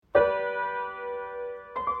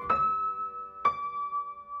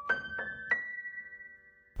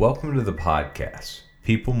Welcome to the podcast,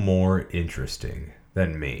 People More Interesting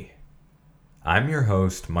Than Me. I'm your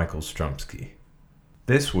host, Michael Strumsky.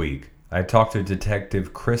 This week, I talked to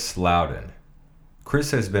Detective Chris Loudon. Chris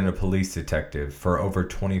has been a police detective for over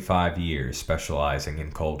 25 years, specializing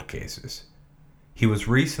in cold cases. He was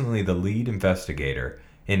recently the lead investigator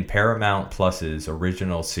in Paramount Plus's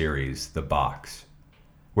original series, The Box,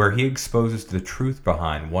 where he exposes the truth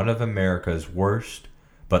behind one of America's worst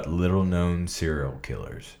but little-known serial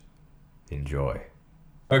killers. Enjoy.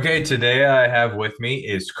 Okay, today I have with me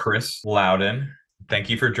is Chris Loudon. Thank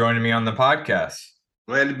you for joining me on the podcast.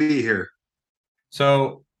 Glad to be here.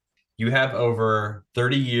 So, you have over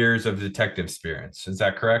 30 years of detective experience. Is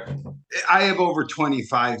that correct? I have over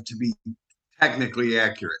 25 to be technically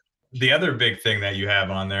accurate. The other big thing that you have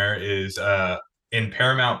on there is in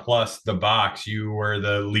Paramount Plus, The Box, you were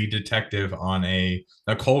the lead detective on a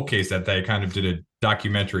cold case that they kind of did a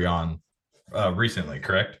documentary on recently,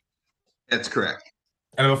 correct? That's correct.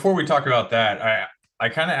 And before we talk about that, I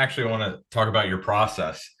kind of actually want to talk about your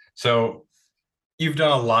process. So you've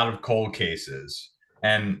done a lot of cold cases,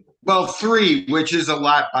 and Well, 3, which is a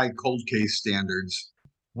lot by cold case standards.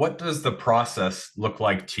 what does the process look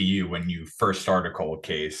like to you when you first start a cold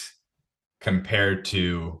case compared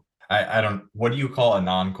to what do you call a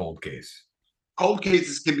non-cold case? Cold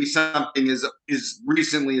cases can be something as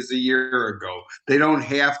recently as a year ago. They don't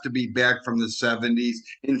have to be back from the 70s.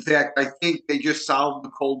 In fact, I think they just solved the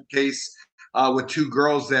cold case with 2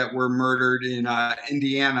 girls that were murdered in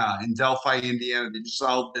Indiana, in Delphi, Indiana. They just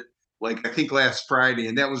solved it, I think last Friday,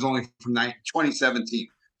 and that was only from 2017,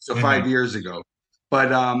 so 5 years ago.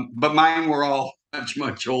 But mine were all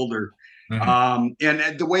much older. And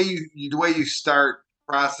the way you start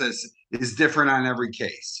process is different on every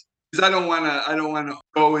case. Because I don't want to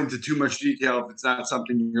go into too much detail if it's not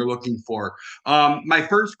something you're looking for. My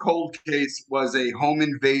first cold case was a home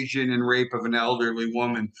invasion and rape of an elderly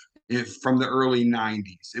woman from the early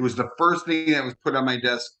 90s. It was the first thing that was put on my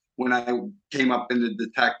desk when I came up into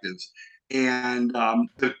detectives. And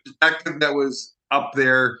the detective that was up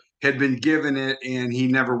there had been given it, and he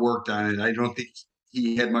never worked on it. I don't think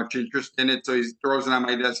he had much interest in it. So he throws it on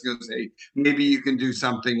my desk and goes, "Hey, maybe you can do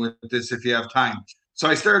something with this if you have time." So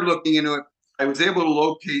I started looking into it. I was able to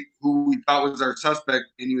locate who we thought was our suspect,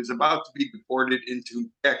 and he was about to be deported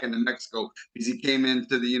back into Mexico because he came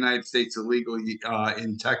into the United States illegally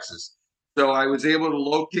in Texas. So I was able to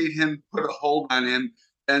locate him, put a hold on him,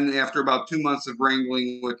 and after about 2 months of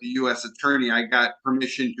wrangling with the U.S. attorney, I got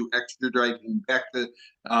permission to extradite him back to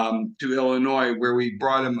Illinois, where we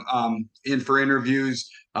brought him in for interviews.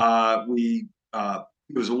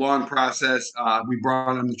 It was a long process. We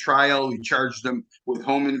brought him to trial. We charged him with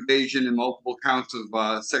home invasion and multiple counts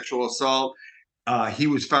of sexual assault. He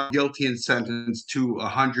was found guilty and sentenced to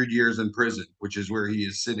 100 years in prison, which is where he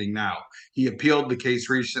is sitting now. He appealed the case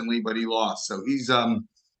recently, but he lost. So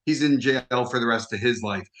he's in jail for the rest of his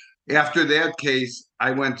life. After that case,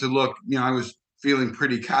 I went to look. I was feeling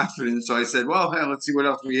pretty confident, so I said, "Well, let's see what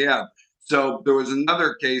else we have." So there was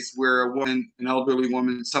another case where an elderly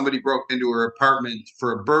woman, somebody broke into her apartment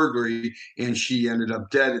for a burglary, and she ended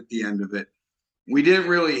up dead at the end of it. We didn't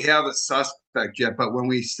really have a suspect yet, but when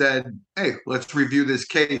we said, "Hey, let's review this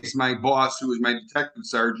case," my boss, who was my detective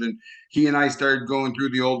sergeant, he and I started going through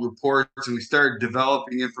the old reports, and we started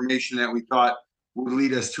developing information that we thought would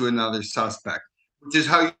lead us to another suspect, which is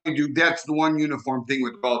how you do. That's the one uniform thing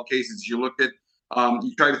with all cases. You look at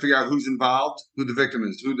you try to figure out who's involved, who the victim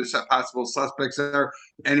is, who the possible suspects are,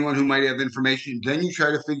 anyone who might have information. Then you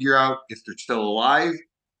try to figure out if they're still alive,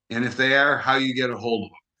 and if they are, how you get a hold of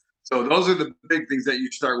them. So those are the big things that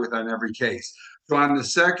you start with on every case. So on the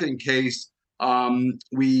second case,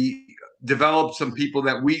 we developed some people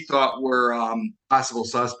that we thought were possible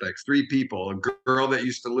suspects. 3 people: a girl that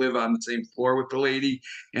used to live on the same floor with the lady,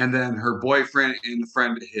 and then her boyfriend and a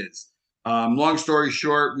friend of his. Long story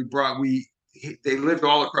short, they lived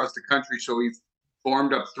all across the country, so we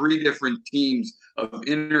formed up 3 different teams of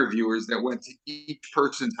interviewers that went to each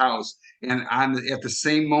person's house, and at the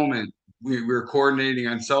same moment, we were coordinating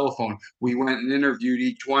on cell phone. We went and interviewed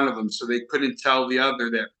each one of them, so they couldn't tell the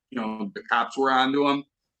other that the cops were onto them.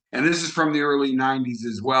 And this is from the early 90s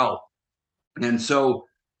as well. And so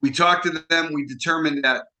we talked to them. We determined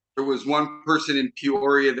that there was one person in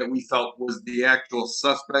Peoria that we felt was the actual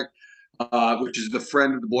suspect, which is the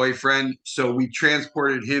friend of the boyfriend. So we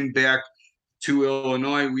transported him back to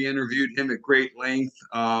Illinois. We interviewed him at great length,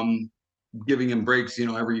 giving him breaks,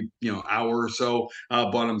 every hour or so.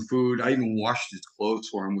 Bought him food. I even washed his clothes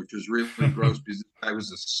for him, which was really gross because I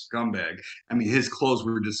was a scumbag. I mean, his clothes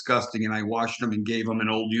were disgusting, and I washed them and gave him an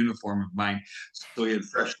old uniform of mine, so he had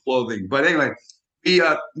fresh clothing. But anyway,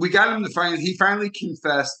 We got him to he finally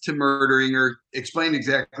confessed to murdering her, explained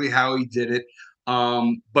exactly how he did it.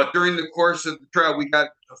 But during the course of the trial, we got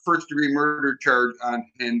a first degree murder charge on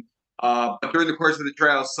him. But during the course of the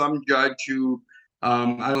trial, some judge who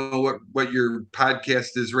I don't know what your podcast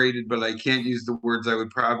is rated, but I can't use the words I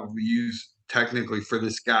would probably use technically for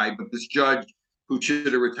this guy. But this judge who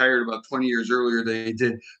should have retired about 20 years earlier than he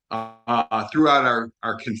did, threw out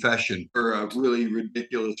our confession for a really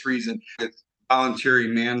ridiculous reason. It's voluntary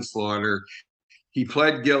manslaughter. He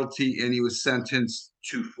pled guilty and he was sentenced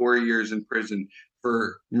to 4 years in prison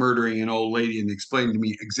for murdering an old lady and explained to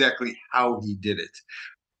me exactly how he did it.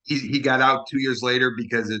 He got out 2 years later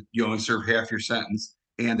because you only serve half your sentence,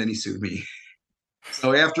 and then he sued me.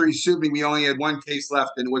 So after he sued me, we only had one case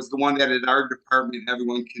left, and it was the one that at our department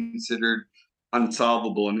everyone considered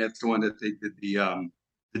unsolvable, and that's the one that they did the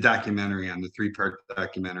documentary on, the 3-part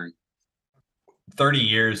documentary. 30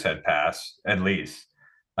 years had passed at least.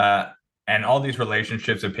 And all these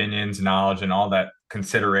relationships, opinions, knowledge, and all that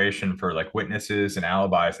consideration for like witnesses and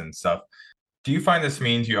alibis and stuff. Do you find this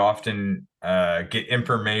means you often get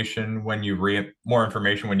information when you more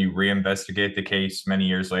information when you reinvestigate the case many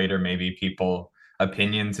years later? Maybe people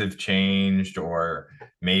opinions have changed, or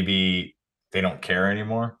maybe they don't care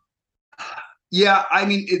anymore. Yeah, I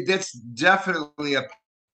mean that's definitely a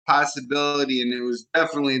possibility, and it was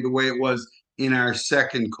definitely the way it was in our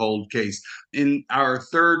second cold case. In our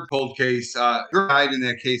third cold case, girl died in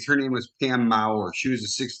that case. Her name was Pam Maurer. She was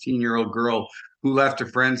a 16-year-old girl who left a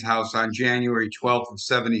friend's house on January 12th of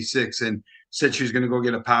 76 and said she was going to go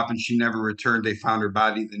get a pop, and she never returned. They found her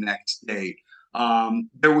body the next day.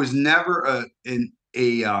 There was never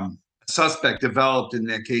a suspect developed in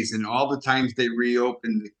that case, and all the times they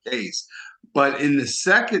reopened the case. But in the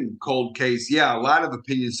second cold case, yeah, a lot of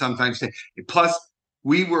opinions sometimes say. Plus,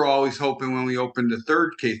 we were always hoping when we opened the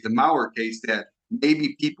third case, the Maurer case, that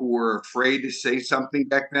maybe people were afraid to say something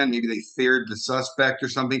back then. Maybe they feared the suspect or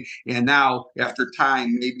something. And now, after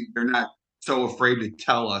time, maybe they're not so afraid to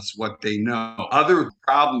tell us what they know. Other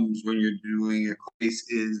problems when you're doing a case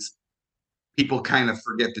is people kind of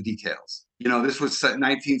forget the details. This was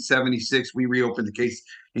 1976. We reopened the case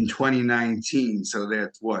in 2019. So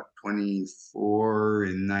that's what, 24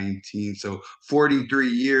 and 19. So 43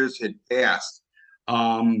 years had passed.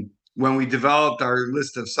 When we developed our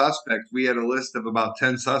list of suspects, we had a list of about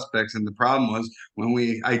 10 suspects. And the problem was when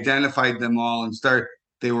we identified them all and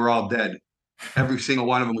they were all dead. Every single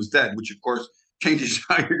one of them was dead, which of course changes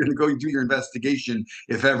how you're going to go do your investigation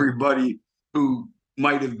if everybody who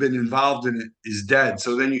might have been involved in it is dead.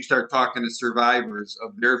 So then you start talking to survivors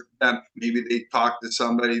of maybe they talked to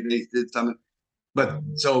somebody, they did something. But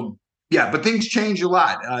things change a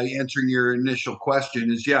lot. Answering your initial question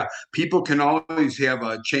is, people can always have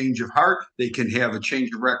a change of heart. They can have a change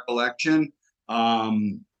of recollection.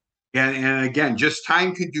 And again, just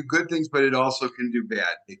time can do good things, but it also can do bad.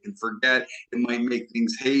 They can forget. It might make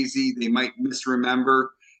things hazy. They might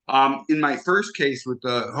misremember. In my first case with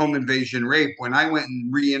the home invasion rape, when I went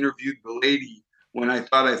and re-interviewed the lady, when I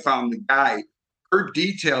thought I found the guy, her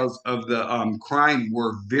details of the crime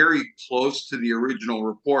were very close to the original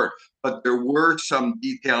report, but there were some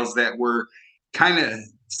details that were kind of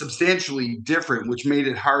substantially different, which made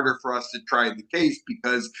it harder for us to try the case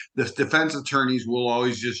because the defense attorneys will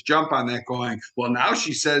always just jump on that going, well, now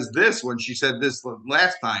she says this when she said this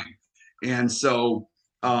last time. And so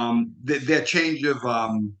that change of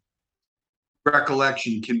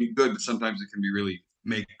recollection can be good, but sometimes it can be really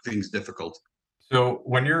make things difficult. So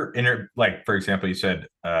when you're like, for example, you said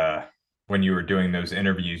when you were doing those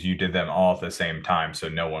interviews, you did them all at the same time, so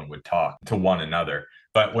no one would talk to one another.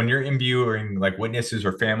 But when you're interviewing like witnesses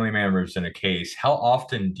or family members in a case, how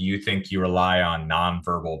often do you think you rely on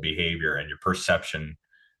nonverbal behavior and your perception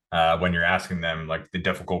when you're asking them like the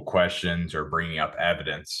difficult questions or bringing up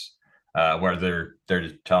evidence, whether they're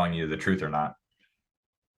telling you the truth or not?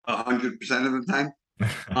 100% of the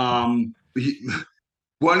time.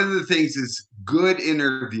 One of the things is good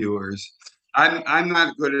interviewers. I'm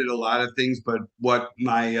not good at a lot of things, but what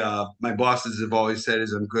my bosses have always said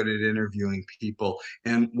is I'm good at interviewing people.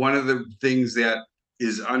 And one of the things that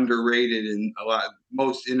is underrated and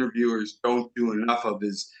most interviewers don't do enough of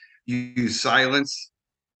is use silence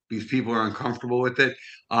because people are uncomfortable with it,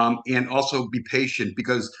 and also be patient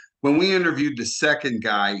because when we interviewed the second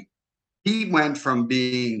guy, he went from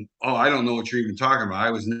being, oh, I don't know what you're even talking about,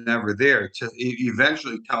 I was never there, to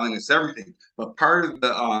eventually telling us everything. But part of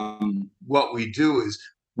the what we do is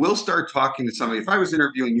we'll start talking to somebody. If I was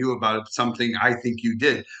interviewing you about something I think you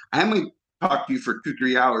did, I might talk to you for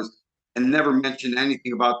 2-3 hours and never mention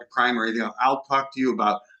anything about the crime or anything else. I'll talk to you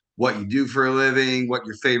about what you do for a living, what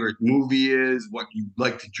your favorite movie is, what you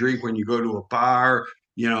like to drink when you go to a bar,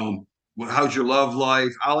 how's your love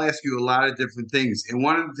life? I'll ask you a lot of different things. And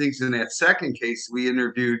one of the things in that second case, we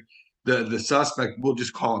interviewed the suspect. We'll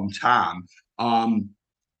just call him Tom.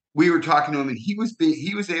 We were talking to him, and he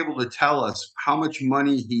was able to tell us how much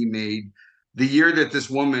money he made the year that this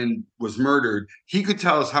woman was murdered. He could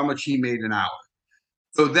tell us how much he made an hour.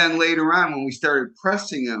 So then later on, when we started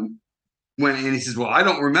pressing him, and he says, "Well, I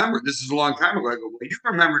don't remember. This is a long time ago." I go, "Well, you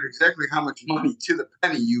remembered exactly how much money to the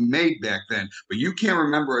penny you made back then, but you can't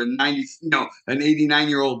remember an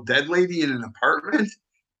 89-year-old dead lady in an apartment."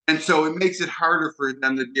 And so it makes it harder for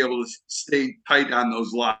them to be able to stay tight on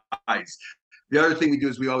those lies. The other thing we do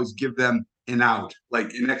is we always give them an out,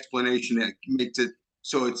 like an explanation that makes it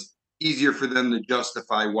so it's easier for them to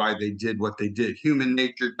justify why they did what they did. Human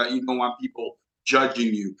nature, but you don't want people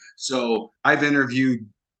judging you. So I've interviewed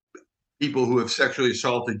people who have sexually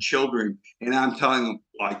assaulted children, and I'm telling them,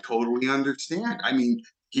 well, I totally understand. I mean,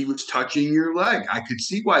 he was touching your leg. I could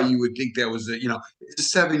see why you would think that was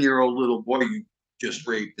it's a 7-year-old little boy you just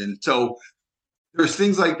raped. And so there's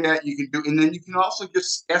things like that you can do. And then you can also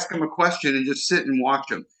just ask them a question and just sit and watch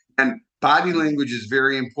them. And body language is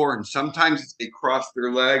very important. Sometimes they cross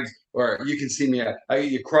their legs, or you can see me,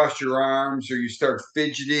 you cross your arms, or you start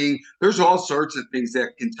fidgeting. There's all sorts of things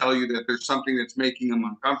that can tell you that there's something that's making them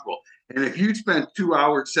uncomfortable. And if you spend 2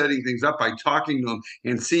 hours setting things up by talking to them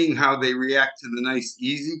and seeing how they react to the nice,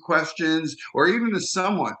 easy questions, or even the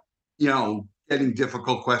somewhat, getting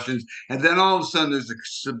difficult questions, and then all of a sudden there's a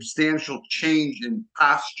substantial change in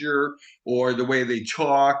posture or the way they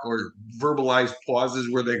talk or verbalized pauses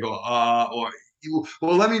where they go,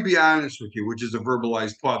 well, let me be honest with you, which is a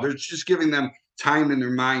verbalized pause. They're just giving them time in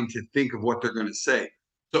their mind to think of what they're going to say.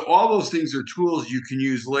 So all those things are tools you can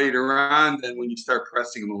use later on then when you start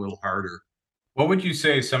pressing them a little harder. What would you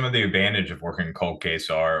say some of the advantage of working cold case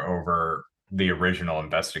are over the original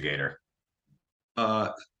investigator?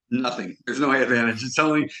 Uh, Nothing. There's no advantage. It's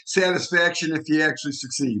only satisfaction if you actually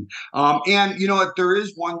succeed. And you know what? There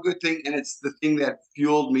is one good thing, and it's the thing that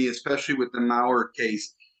fueled me, especially with the Mauer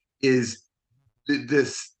case, is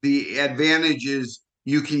the advantage is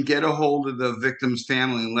you can get a hold of the victim's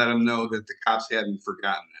family and let them know that the cops hadn't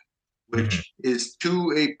forgotten it, Mhm. which is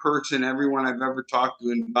to a person, everyone I've ever talked to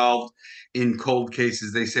involved in cold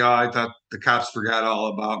cases, they say, "Oh, I thought the cops forgot all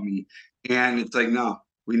about me." And it's like, no,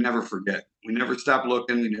 we never forget. We never stop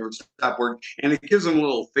looking. We never stop working. And it gives them a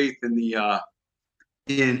little faith in the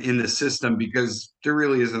in the system, because there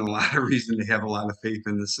really isn't a lot of reason to have a lot of faith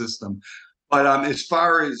in the system. But as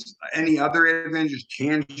far as any other advantages,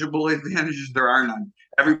 tangible advantages, there are none.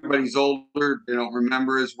 Everybody's older; they don't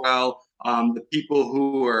remember as well. The people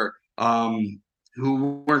who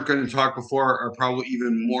weren't going to talk before are probably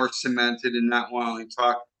even more cemented in not wanting to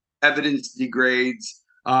talk. Evidence degrades.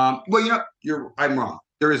 Well, I'm wrong.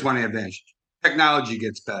 There is one advantage: technology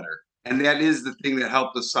gets better, and that is the thing that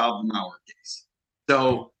helped us solve the Mauer case.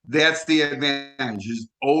 So that's the advantage. Is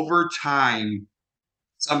over time,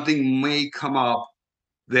 something may come up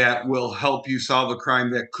that will help you solve a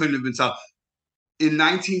crime that couldn't have been solved. In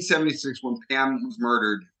 1976, when Pam was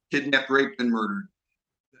murdered, kidnapped, raped, and murdered,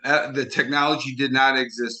 the technology did not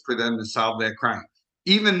exist for them to solve that crime.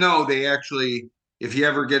 Even though they actually, if you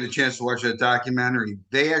ever get a chance to watch that documentary,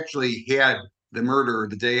 they actually had the murderer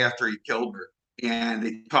the day after he killed her. And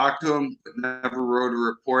they talked to him, but never wrote a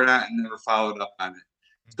report on it and never followed up on it.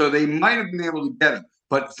 So they might have been able to get him.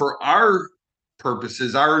 But for our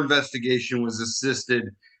purposes, our investigation was assisted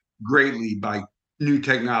greatly by new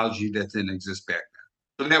technology that didn't exist back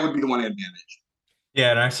then. So that would be the one advantage.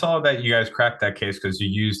 Yeah, and I saw that you guys cracked that case because you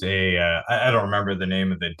used I don't remember the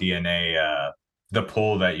name of the DNA, the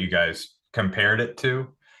pool that you guys compared it to.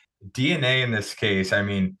 DNA in this case, I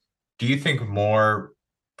mean, do you think more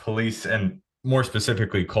police and more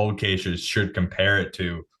specifically cold cases should compare it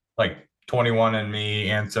to like 21andMe,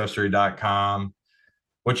 Ancestry.com?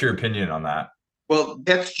 What's your opinion on that? Well,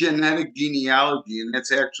 that's genetic genealogy, and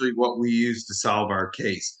that's actually what we use to solve our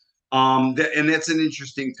case. And that's an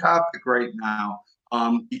interesting topic right now,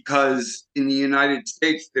 because in the United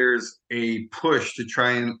States, there's a push to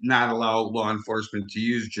try and not allow law enforcement to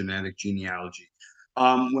use genetic genealogy.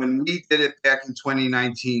 When we did it back in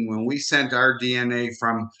 2019, when we sent our DNA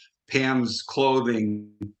from Pam's clothing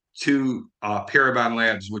to Paramount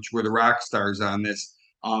Labs, which were the rock stars on this,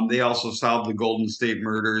 they also solved the Golden State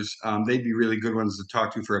murders. They'd be really good ones to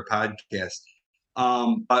talk to for a podcast.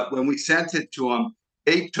 But when we sent it to them,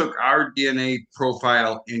 they took our DNA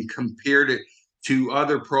profile and compared it to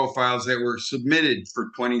other profiles that were submitted for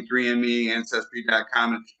 23andMe,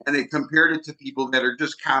 Ancestry.com, and they compared it to people that are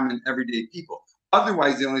just common everyday people.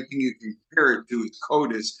 Otherwise, the only thing you can compare it to is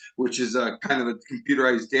CODIS, which is a kind of a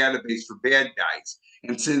computerized database for bad guys.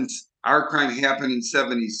 And since our crime happened in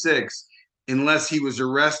 76, unless he was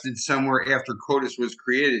arrested somewhere after CODIS was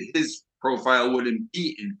created, his profile wouldn't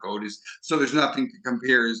be in CODIS. So there's nothing to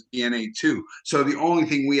compare his DNA to. So the only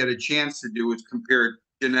thing we had a chance to do was compare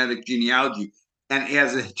genetic genealogy. And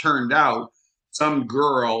as it turned out, some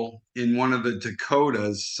girl in one of the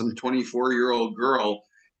Dakotas, some 24-year-old girl,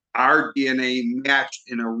 our DNA matched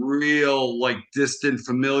in a real like distant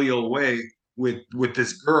familial way with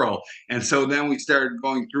this girl. And so then we started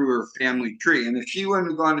going through her family tree. And if she wouldn't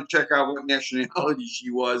have gone to check out what nationality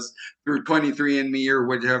she was through 23andMe or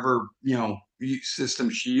whatever, system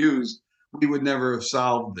she used, we would never have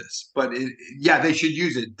solved this. But yeah, they should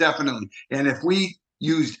use it, definitely. And if we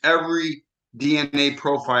used every DNA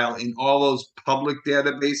profile in all those public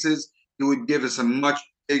databases, it would give us a much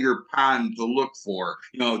bigger pond to look for,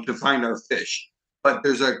 to find our fish. But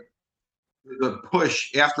there's a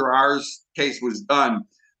push after ours case was done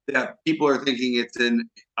that people are thinking it's an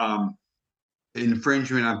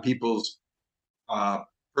infringement on people's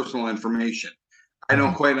personal information. I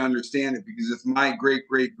don't quite understand it, because if my great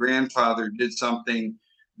great grandfather did something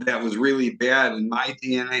that was really bad and my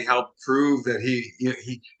DNA helped prove that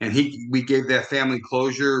we gave that family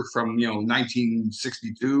closure from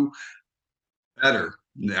 1962, better.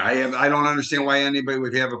 I don't understand why anybody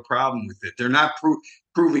would have a problem with it. They're not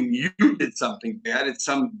proving you did something bad. It's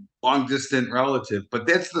some long distant relative. But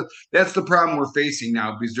that's the problem we're facing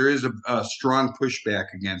now, because there is a strong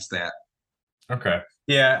pushback against that. Okay.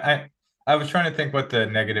 Yeah, I was trying to think what the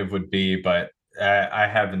negative would be, but I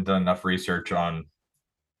haven't done enough research on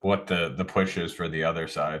what the push is for the other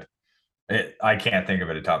side. I can't think of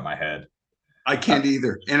it at the top of my head. I can't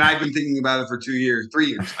either. And I've been thinking about it for 2 years, 3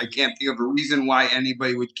 years. I can't think of a reason why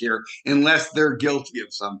anybody would care unless they're guilty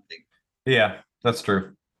of something. Yeah, that's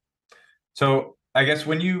true. So I guess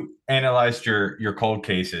when you analyzed your cold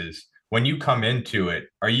cases, when you come into it,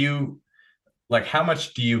 are you like, how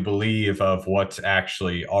much do you believe of what's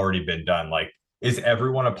actually already been done? Like, is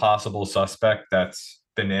everyone a possible suspect that's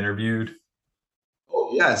been interviewed?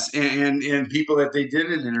 Oh, yes, and people that they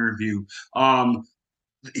didn't interview.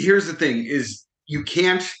 Here's the thing: is you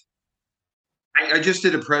can't. I just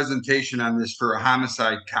did a presentation on this for a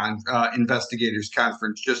homicide investigators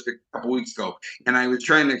conference just a couple weeks ago, and I was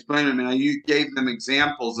trying to explain them, and I gave them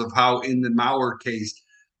examples of how in the Mauer case,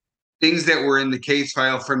 things that were in the case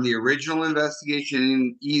file from the original investigation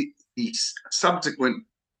and the subsequent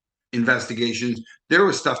investigations, there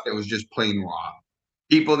was stuff that was just plain wrong.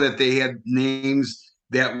 People that they had names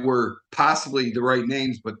that were possibly the right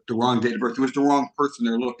names, but the wrong date of birth. It was the wrong person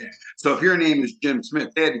they're looking at. So if your name is Jim Smith,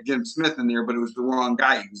 they had a Jim Smith in there, but it was the wrong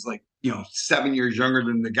guy. He was like, 7 years younger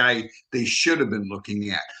than the guy they should have been looking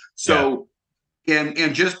at. So,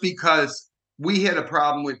 and just because we had a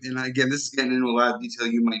problem with, and again, this is getting into a lot of detail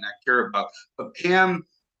you might not care about, but Pam's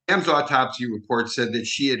autopsy report said that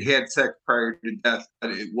she had sex prior to death,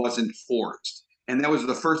 but it wasn't forced. And that was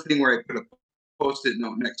the first thing where I put a post-it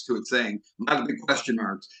note next to it saying a lot of big question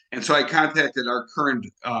marks. And so I contacted our current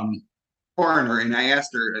coroner, and I asked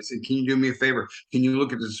her, I said, can you do me a favor? Can you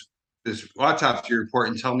look at this autopsy report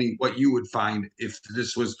and tell me what you would find if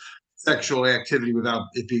this was sexual activity without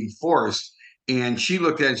it being forced? And she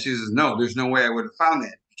looked at it and she says, no, there's no way I would have found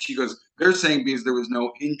that. She goes, they're saying because there was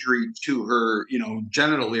no injury to her,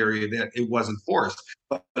 genital area, that it wasn't forced.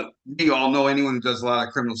 But we all know, anyone who does a lot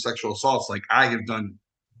of criminal sexual assaults, like I have done,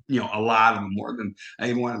 a lot of them, more than I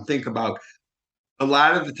even want to think about. A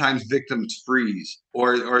lot of the times victims freeze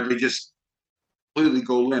or they just completely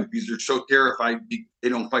go limp because they're so terrified they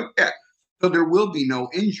don't fight back. So there will be no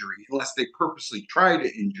injury unless they purposely try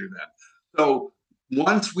to injure them. So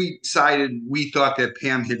once we decided we thought that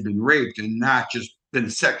Pam had been raped and not just been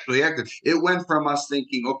sexually active, it went from us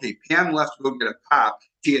thinking, okay, Pam left to go get a pop.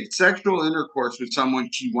 She had sexual intercourse with someone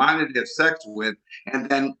she wanted to have sex with, and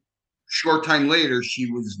then short time later,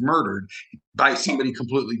 she was murdered by somebody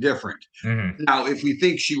completely different. Mm-hmm. Now, if we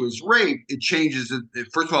think she was raped, it changes it.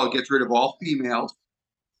 First of all, it gets rid of all females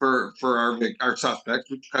for our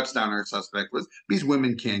suspects, which cuts down our suspect list because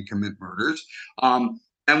women can commit murders.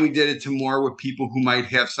 And we did it to more with people who might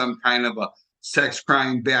have some kind of a sex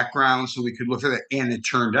crime background, so we could look at it. And it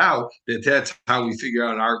turned out that that's how we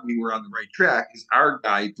figured out we were on the right track. Is our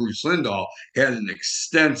guy Bruce Lindahl had an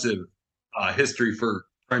extensive history for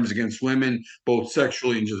crimes against women, both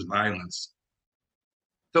sexually and just violence.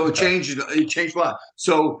 So it changed a lot.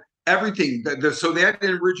 So everything, so that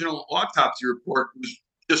original autopsy report was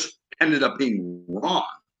just ended up being wrong.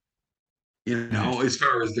 Mhm. as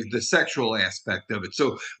far as the sexual aspect of it.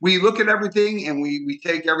 So we look at everything and we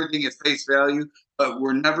take everything at face value, but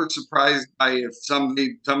we're never surprised by if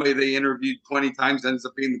somebody they interviewed 20 times ends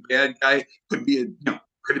up being the bad guy. Could be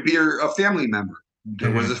could it be a family member?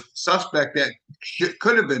 There was Mhm. a suspect that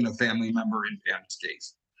could have been a family member in Pam's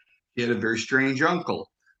case. He had a very strange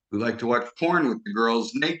uncle who liked to watch porn with the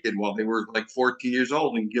girls naked while they were like 14 years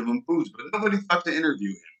old and give them booze, but nobody thought to interview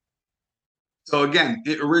him. So again,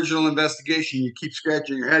 the original investigation, you keep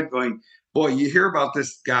scratching your head going, boy, you hear about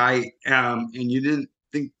this guy, and you didn't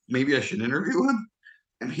think maybe I should interview him.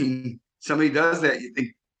 I mean, somebody does that, you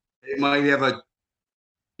think they might have a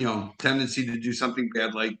tendency to do something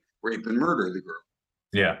bad like rape and murder the girl.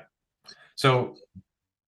 Yeah. So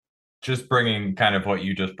just bringing kind of what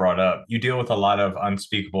you just brought up, you deal with a lot of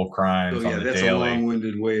unspeakable So crimes on yeah, the that's a daily.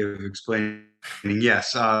 long-winded way of explaining.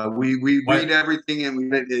 Yes, we read What everything and we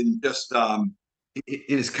read it in just in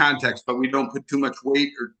its context, but we don't put too much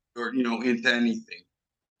weight or into anything.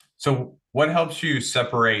 so what helps you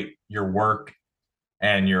separate your work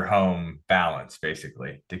and your home balance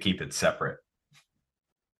basically to keep it separate?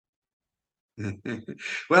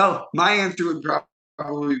 Well, my answer would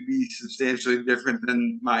probably be substantially different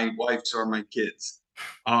than my wife's or my kids.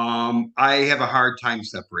 I have a hard time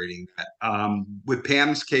separating that. With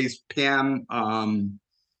Pam's case, Pam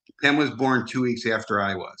was born 2 weeks after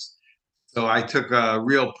I was. So I took a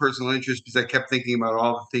real personal interest because I kept thinking about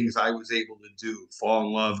all the things I was able to do: fall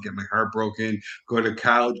in love, get my heart broken, go to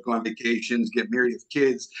college, go on vacations, get married, have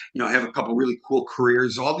kids, have a couple really cool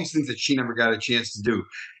careers, all these things that she never got a chance to do.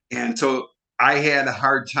 And so I had a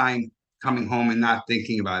hard time coming home and not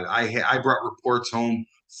thinking about it. I brought reports home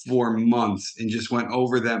for months and just went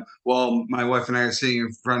over them while my wife and I are sitting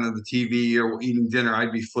in front of the TV or eating dinner.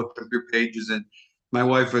 I'd be flipping through pages, and my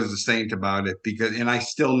wife was a saint about it and I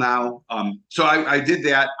still now, so I did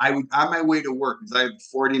that. I would, on my way to work, because I had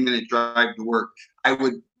a 40-minute drive to work, I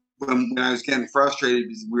would, when I was getting frustrated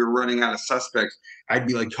because we were running out of suspects, I'd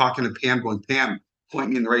be like talking to Pam, going, Pam,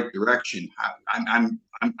 point me in the right direction.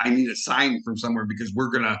 I need a sign from somewhere because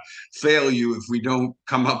we're going to fail you if we don't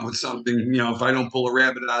come up with something, if I don't pull a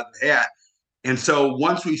rabbit out of the hat. And so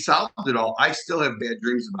once we solved it all, I still have bad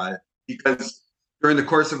dreams about it because during the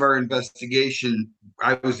course of our investigation,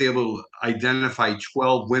 I was able to identify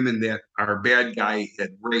 12 women that our bad guy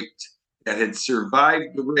had raped, that had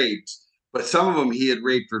survived the rapes, but some of them he had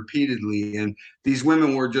raped repeatedly. And these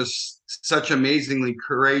women were just such amazingly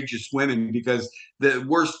courageous women because the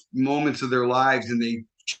worst moments of their lives, and they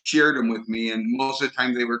shared them with me. And most of the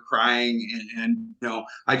time they were crying. And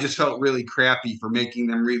I just felt really crappy for making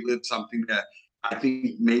them relive something that I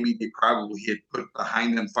think maybe they probably had put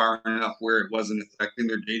behind them far enough where it wasn't affecting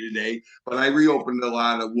their day to day. But I reopened a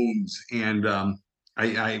lot of wounds, and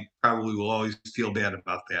I probably will always feel bad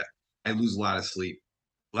about that. I lose a lot of sleep,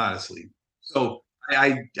 a lot of sleep. So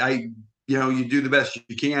you do the best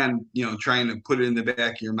you can, trying to put it in the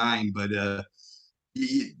back of your mind, but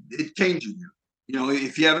it changes you.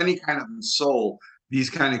 If you have any kind of soul, these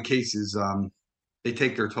kind of cases, they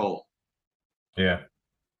take their toll. Yeah.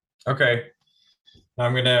 Okay. Now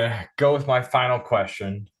I'm going to go with my final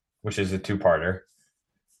question, which is a two-parter.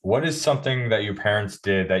 What is something that your parents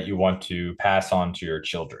did that you want to pass on to your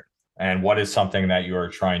children? And what is something that you are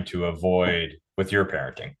trying to avoid with your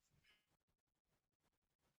parenting?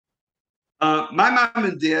 My mom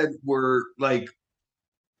and dad were like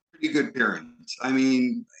pretty good parents. I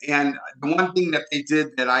mean, and the one thing that they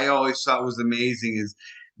did that I always thought was amazing is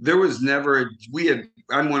there was never,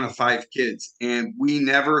 I'm one of five kids, and we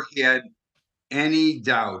never had any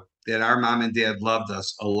doubt that our mom and dad loved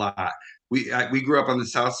us a lot. We grew up on the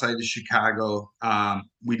south side of Chicago.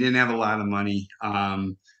 We didn't have a lot of money.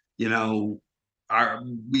 You know, our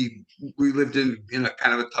we lived in a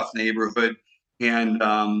kind of a tough neighborhood, and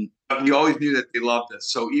but we always knew that they loved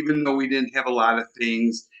us. So even though we didn't have a lot of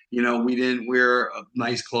things, we didn't wear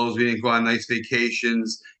nice clothes, we didn't go on nice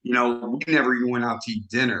vacations. We never even went out to eat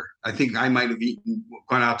dinner. I think I might have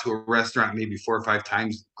gone out to a restaurant maybe 4 or 5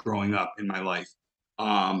 times growing up in my life.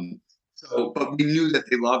 But we knew that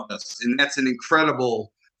they loved us, and that's an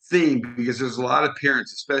incredible thing because there's a lot of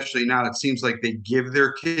parents, especially now, it seems like they give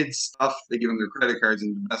their kids stuff, they give them their credit cards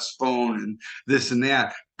and the best phone and this and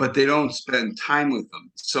that, but they don't spend time with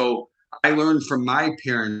them. So I learned from my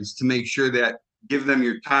parents to make sure that give them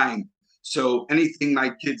your time. So anything my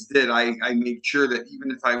kids did, I made sure that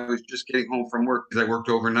even if I was just getting home from work because I worked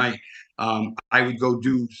overnight, I would go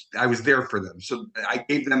do. I was there for them. So I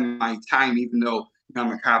gave them my time, even though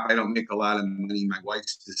I'm a cop. I don't make a lot of money. My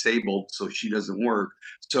wife's disabled, so she doesn't work.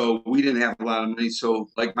 So we didn't have a lot of money. So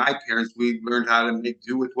like my parents, we learned how to make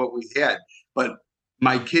do with what we had. But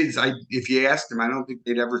my kids, if you asked them, I don't think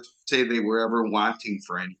they'd ever say they were ever wanting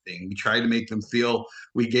for anything. We tried to make them feel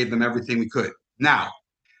we gave them everything we could. Now,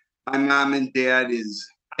 my mom and dad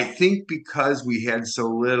I think because we had so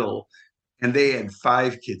little and they had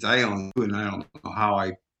 5 kids, I only 2, and I don't know how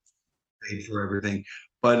I paid for everything.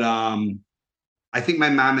 But I think my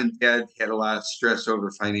mom and dad had a lot of stress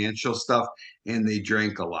over financial stuff and they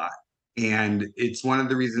drank a lot. And it's one of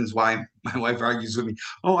the reasons why my wife argues with me.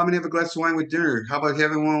 Oh, I'm gonna have a glass of wine with dinner. How about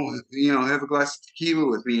having one, have a glass of tequila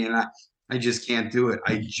with me? And I just can't do it.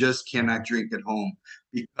 I just cannot drink at home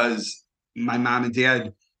because my mom and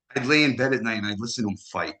dad, I'd lay in bed at night and I'd listen to them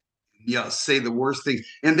fight. Say the worst things.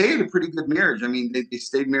 And they had a pretty good marriage. I mean, they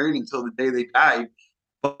stayed married until the day they died,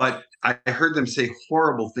 but I heard them say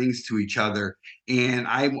horrible things to each other, and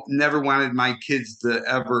I never wanted my kids to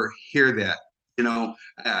ever hear that.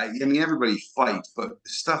 I mean, everybody fights, but the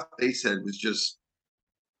stuff they said was just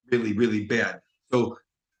really, really bad. So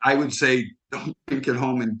I would say don't drink at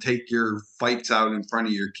home and take your fights out in front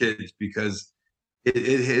of your kids because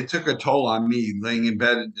it took a toll on me laying in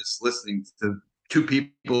bed and just listening to 2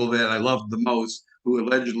 people that I loved the most who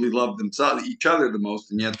allegedly loved each other the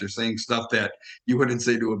most, and yet they're saying stuff that you wouldn't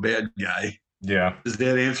say to a bad guy. Yeah. Does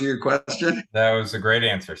that answer your question? That was a great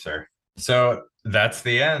answer, sir. So that's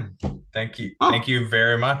the end. Thank you. Oh. Thank you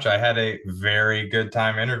very much. I had a very good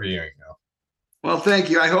time interviewing you. Well, thank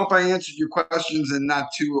you. I hope I answered your questions and not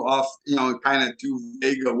too off, kind of too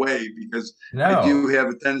vague a way, because I do have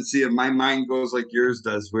a tendency of my mind goes like yours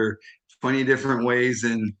does, where 20 different ways,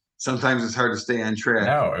 and sometimes it's hard to stay on track.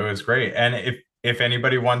 No, it was great. And if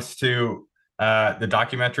anybody wants to, the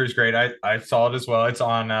documentary is great. I saw it as well. It's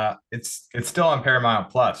on, it's still on Paramount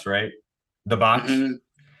Plus, right? The Box. Mm-hmm.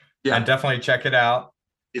 Yeah, and definitely check it out.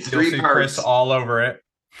 It's You'll 3 see parts. Chris all over it.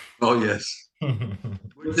 Oh yes.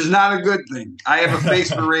 Which is not a good thing. I have a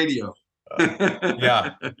face for radio.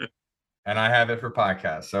 Yeah. And I have it for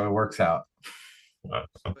podcasts, so it works out.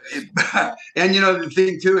 And the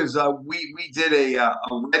thing too is we did a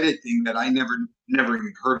Reddit thing that I never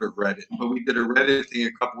even heard of Reddit, but we did a Reddit thing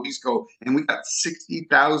a couple weeks ago and we got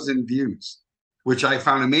 60,000 views, which I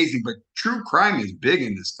found amazing. But true crime is big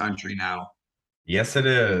in this country now. Yes, it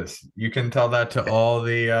is. You can tell that to all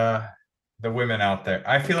the women out there.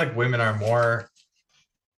 I feel like women are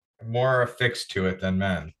more affixed to it than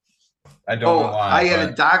men. I don't know why.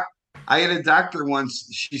 I had a doctor once.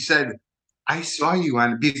 She said, I saw you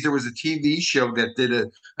on, because there was a TV show that did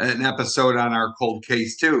an episode on our cold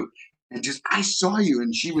case too. And I saw you.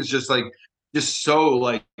 And she was just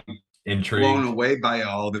so intrigued, blown away by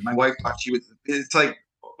all of it. My wife thought it's like,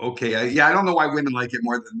 okay. I don't know why women like it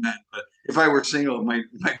more than men, but if I were single, I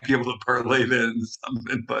might be able to parlay that into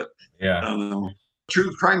something, but yeah, I don't know.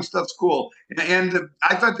 True crime stuff's cool. And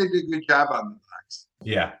I thought they did a good job on the Box.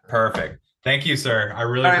 Yeah. Perfect. Thank you, sir. I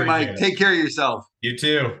really appreciate Mike, it. Take care of yourself. You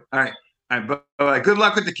too. All right. Good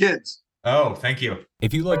luck with the kids. Oh, thank you.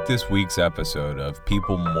 If you like this week's episode of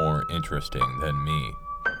People More Interesting Than Me,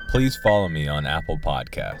 please follow me on Apple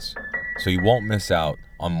Podcasts so you won't miss out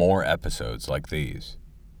on more episodes like these.